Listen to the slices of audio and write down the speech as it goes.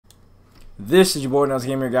This is your boy Nels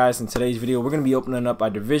Gamer, guys. In today's video, we're going to be opening up our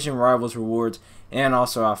Division Rivals rewards and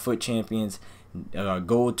also our Foot Champions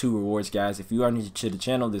Gold 2 rewards, guys. If you are new to the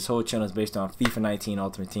channel, this whole channel is based on FIFA 19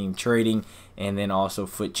 Ultimate Team trading and then also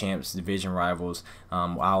Foot Champs Division Rivals.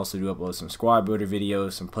 I also do upload some squad builder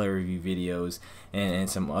videos, some player review videos, and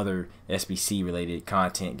some other SBC related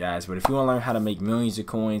content, guys. But if you want to learn how to make millions of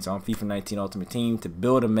coins on FIFA 19 Ultimate Team to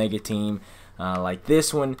build a mega team like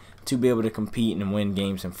this one, to be able to compete and win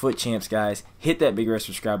games and Foot Champs, guys, hit that big red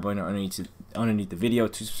subscribe button underneath the video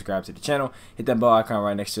to subscribe to the channel. Hit that bell icon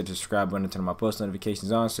right next to the subscribe button to turn my post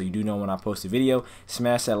notifications on so you do know when I post a video.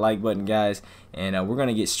 Smash that like button, guys, and we're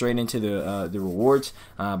gonna get straight into the rewards.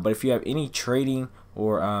 But if you have any trading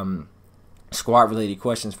or squad related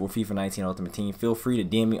questions for FIFA 19 Ultimate Team, feel free to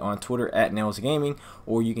DM me on Twitter at Nails Gaming,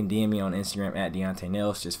 or you can DM me on Instagram at Deontay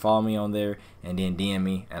Nails. Just follow me on there and then DM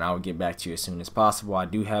me, and I will get back to you as soon as possible. I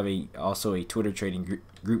do have also a Twitter trading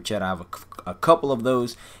group chat. I have a couple of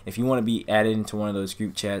those. If you want to be added into one of those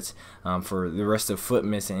group chats for the rest of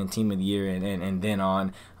Footmas and Team of the Year and then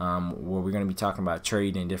on, where we're going to be talking about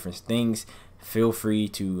trade and different things, feel free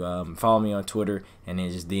to follow me on Twitter and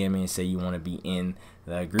then just DM me and say you want to be in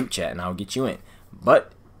the group chat, and I'll get you in.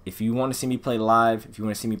 But if you want to see me play live, if you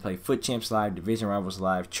want to see me play Foot Champs live, Division Rivals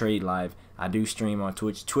live, Trade live, I do stream on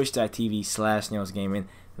Twitch, twitch.tv/nailsgaming.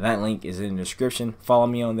 That link is in the description. Follow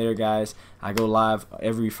me on there, guys. I go live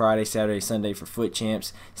every Friday, Saturday, Sunday for Foot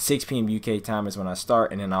Champs. 6 p.m. UK time is when I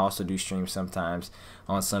start, and then I also do stream sometimes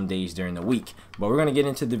on some days during the week. But we're going to get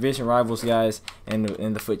into Division Rivals, guys, and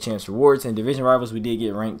the Foot Champs rewards. And Division Rivals, we did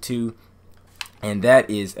get ranked 2. And that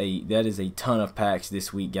is a ton of packs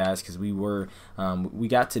this week, guys, because we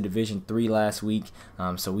got to Division 3 last week,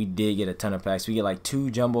 so we did get a ton of packs. We get like 2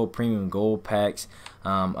 jumbo premium gold packs,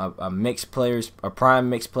 a prime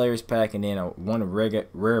mixed players pack, and then one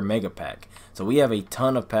rare mega pack. So we have a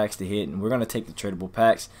ton of packs to hit, and we're gonna take the tradable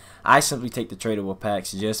packs. I simply take the tradable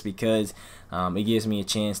packs just because it gives me a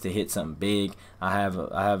chance to hit something big. I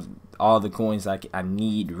have all the coins I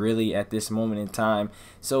need really at this moment in time,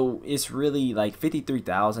 so it's really like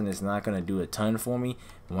 53,000 is not going to do a ton for me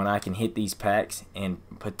when I can hit these packs and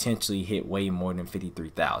potentially hit way more than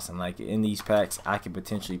 53,000. Like in these packs, I could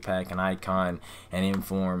potentially pack an icon, an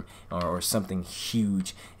inform, or something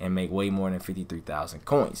huge and make way more than 53,000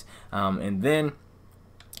 coins. And then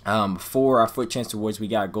for our Foot Champs rewards, we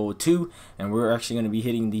got gold 2, and we're actually going to be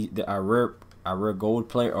hitting our rare gold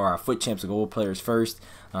player, or our Foot Champs gold players first.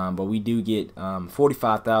 But we do get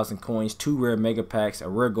 45,000 coins, 2 rare mega packs, a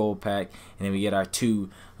rare gold pack, and then we get our 2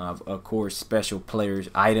 of course special players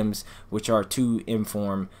items, which are 2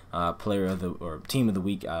 inform player of the or team of the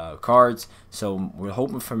week cards. So we're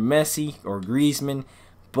hoping for Messi or Griezmann,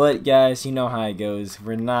 but guys, you know how it goes.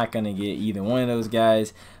 We're not gonna get either one of those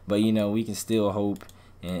guys, but you know, we can still hope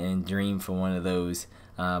and dream for one of those.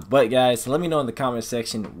 But guys, let me know in the comment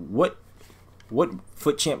section what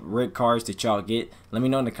Foot Champ red cards did y'all get. Let me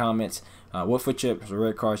know in the comments what Foot Champ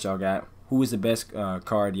red cards y'all got. Who was the best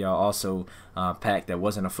card y'all also packed that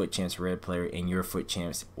wasn't a Foot Champs red player in your Foot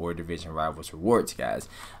Champs or Division Rivals rewards, guys?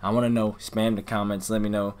 I want to know. Spam the comments. Let me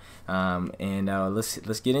know, and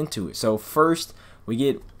let's get into it. So first, we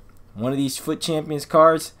get one of these Foot Champions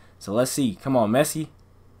cards. So let's see. Come on, Messi.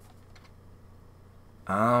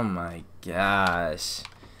 Oh my gosh.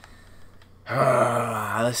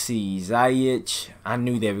 Let's see, Ziyech. I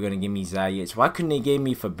knew they were gonna give me Ziyech. Why couldn't they give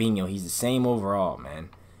me Fabinho? He's the same overall, man.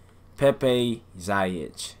 Pepe,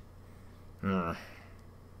 Ziyech. I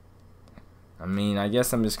mean, I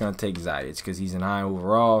guess I'm just gonna take Ziyech because he's an high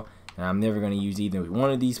overall, and I'm never gonna use either one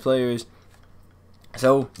of these players.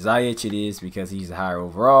 So Ziyech it is because he's a higher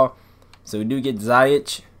overall. So we do get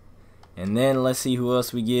Ziyech, and then let's see who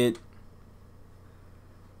else we get.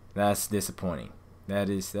 That's disappointing. That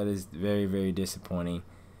is very, very disappointing.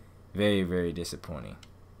 Very, very disappointing.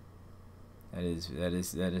 That is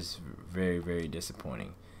very, very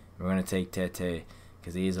disappointing. We're gonna take Tete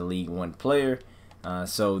because he is a League 1 player.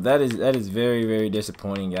 So that is very, very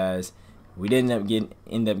disappointing, guys. We didn't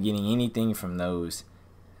end up getting anything from those.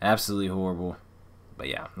 Absolutely horrible. But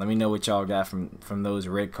yeah, let me know what y'all got from those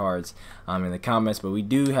red cards in the comments. But we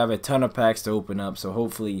do have a ton of packs to open up, so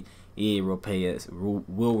hopefully EA will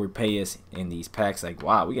repay us in these packs. Like,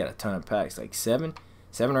 wow, we got a ton of packs, like 7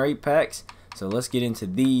 or 8 packs. So let's get into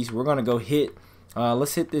these. We're gonna go hit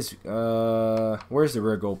let's hit this where's the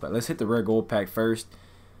rare gold pack? Let's hit the rare gold pack first.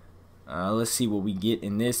 Let's see what we get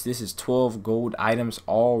in this. This is 12 gold items,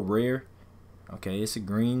 all rare. Okay, it's a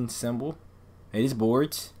green symbol. It is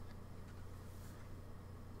boards.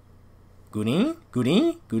 Goodin.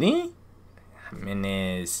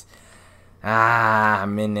 Jimenez.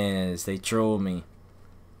 Jimenez. They trolled me.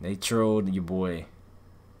 They trolled your boy.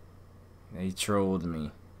 They trolled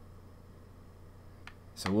me.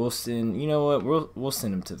 So we'll send, you know what, we'll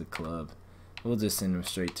send him to the club. We'll just send him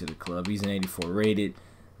straight to the club. He's an 84 rated.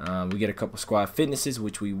 We get a couple squad fitnesses,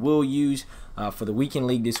 which we will use for the weekend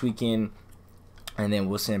league this weekend. And then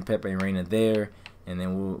we'll send Pepe Reina there. And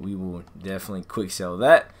then we will definitely quick sell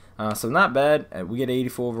that. So not bad. We get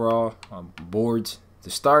 84 overall boards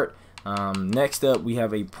to start. Next up, we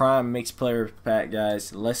have a prime mixed player pack,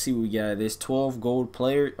 guys. Let's see what we got. This 12 gold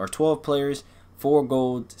player, or 12 players, 4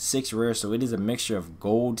 gold, 6 rare. So it is a mixture of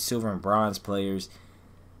gold, silver, and bronze players.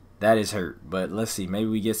 That is hurt, but let's see. Maybe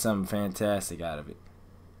we get something fantastic out of it.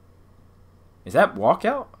 Is that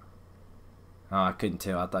walkout? Oh, I couldn't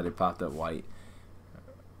tell. I thought it popped up white.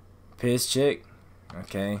 Piss check.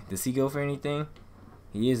 Okay. Does he go for anything?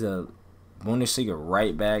 He is a Bundesliga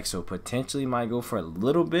right back, so potentially might go for a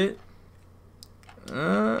little bit.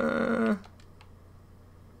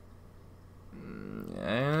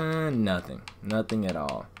 Nothing. Nothing at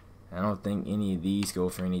all. I don't think any of these go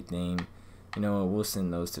for anything. You know what? We'll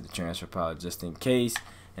send those to the transfer pile just in case,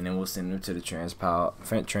 and then we'll send them to the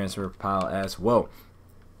transfer pile as well.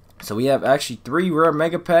 So we have actually 3 rare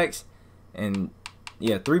mega packs, and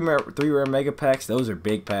yeah, 3 rare mega packs. Those are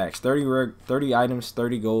big packs. 30 rare, 30 items,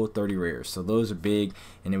 30 gold, 30 rares. So those are big,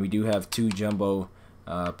 and then we do have 2 jumbo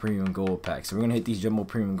premium gold packs. So we're gonna hit these jumbo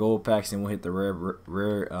premium gold packs, and we'll hit the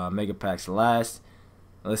rare mega packs last.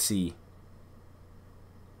 Let's see.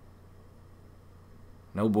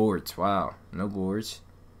 No boards. Wow, no boards.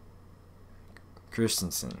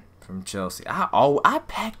 Christensen from Chelsea. I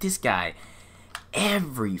pack this guy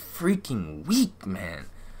every freaking week, man.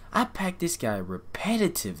 I pack this guy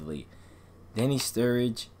repetitively. Danny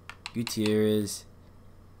Sturridge, Gutierrez.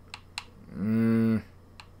 Some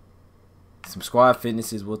squad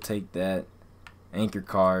fitnesses, we'll take that. Anchor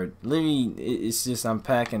card. Literally, it's just I'm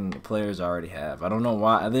packing players I already have. I don't know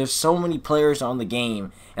why. There's so many players on the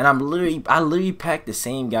game, and I literally pack the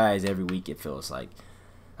same guys every week, it feels like.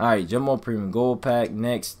 Alright, Jumbo Premium Gold Pack.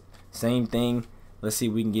 Next, same thing. Let's see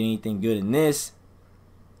if we can get anything good in this.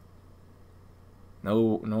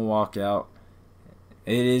 No walkout.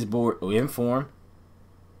 It is board in form.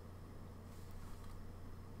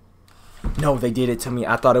 No, they did it to me.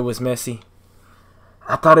 I thought it was Messi.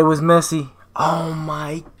 I thought it was Messi. Oh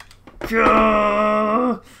my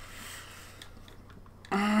god.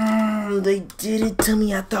 They did it to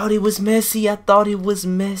me. I thought it was Messi. I thought it was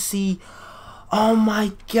Messi. Oh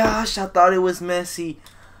my gosh. I thought it was Messi.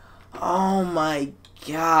 Oh my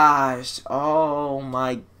gosh. Oh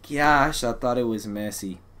my gosh. I thought it was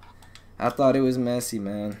Messi. I thought it was Messi,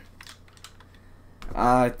 man.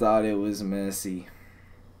 I thought it was Messi.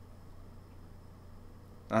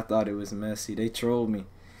 I thought it was Messi. They trolled me.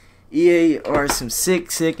 EA are some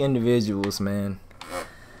sick individuals, man.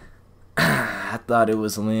 I thought it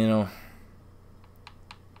was Lionel.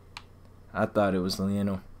 I thought it was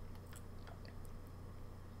Lionel.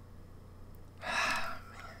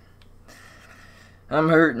 I'm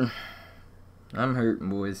hurting. I'm hurting,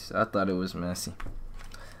 boys. I thought it was Messi.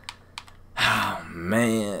 Oh,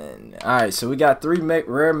 man. Alright, so we got 3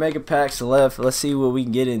 rare mega packs left. Let's see what we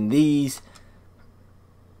can get in these.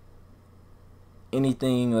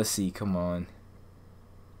 Anything, let's see, come on.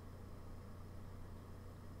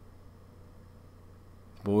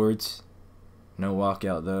 Boards. No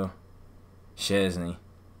walkout, though. Chesney.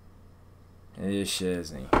 It is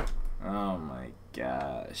Chesney. Oh, my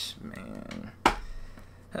gosh, man.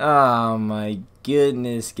 Oh, my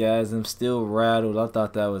goodness, guys. I'm still rattled. I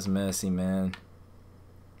thought that was Messi, man.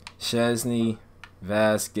 Chesney,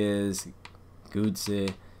 Vasquez,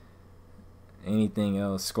 Gutze. Anything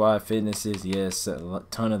else? Squad fitnesses, yes, a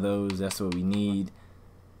ton of those. That's what we need.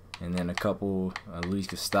 And then a couple Luis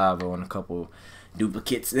Gustavo and a couple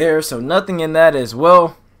duplicates there. So nothing in that as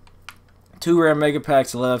well. 2 rare mega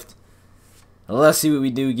packs left. Let's see what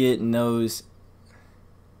we do get in those,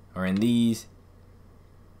 or in these.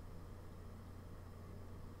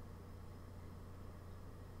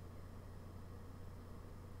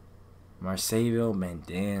 Marcelo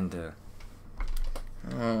Mandanda.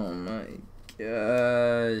 Oh my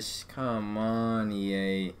gosh, come on,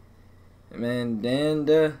 EA.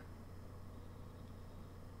 Mandanda,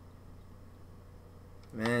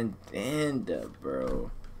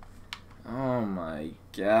 bro. Oh my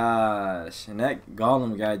gosh. And that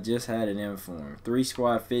Gollum guy just had an inform. 3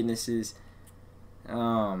 squad fitnesses.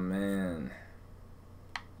 Oh man.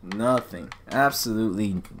 Nothing.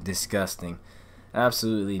 Absolutely disgusting.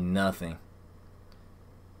 Absolutely nothing.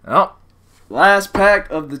 Oh. Last pack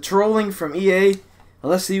of the trolling from EA.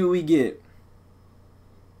 Let's see what we get.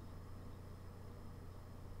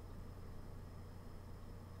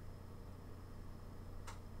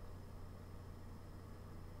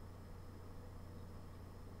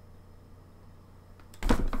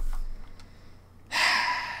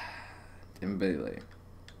 Dembele.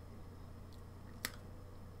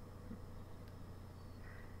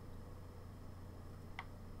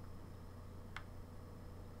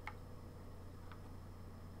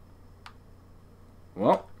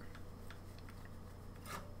 Well,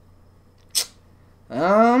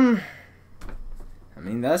 I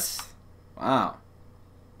mean, wow.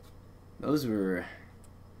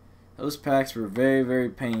 Those packs were very, very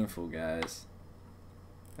painful, guys.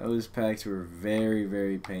 Those packs were very,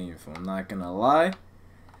 very painful. I'm not gonna lie.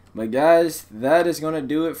 But guys, that is gonna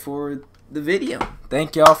do it for the video.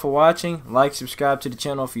 Thank y'all for watching. Like, subscribe to the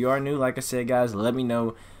channel if you are new. Like I said, guys, let me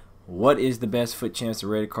know what is the best FUT Champs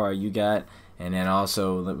rated card you got, and then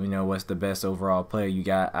also let me know what's the best overall player you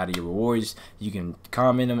got out of your rewards. You can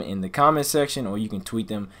comment them in the comment section, or you can tweet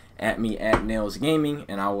them at me at Nails Gaming,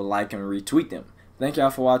 and I will like and retweet them. Thank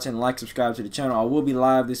y'all for watching. Like, subscribe to the channel. I will be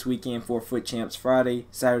live this weekend for FUT Champs Friday,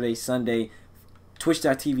 Saturday, Sunday.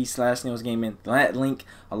 Twitch.tv/NailsGaming. That link,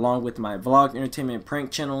 along with my vlog entertainment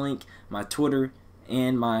prank channel link, my Twitter,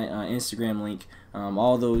 and my Instagram link.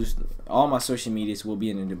 All my social medias will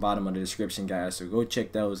be in the bottom of the description, guys. So go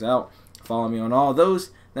check those out. Follow me on all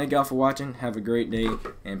those. Thank y'all for watching. Have a great day,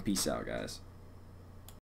 and peace out, guys.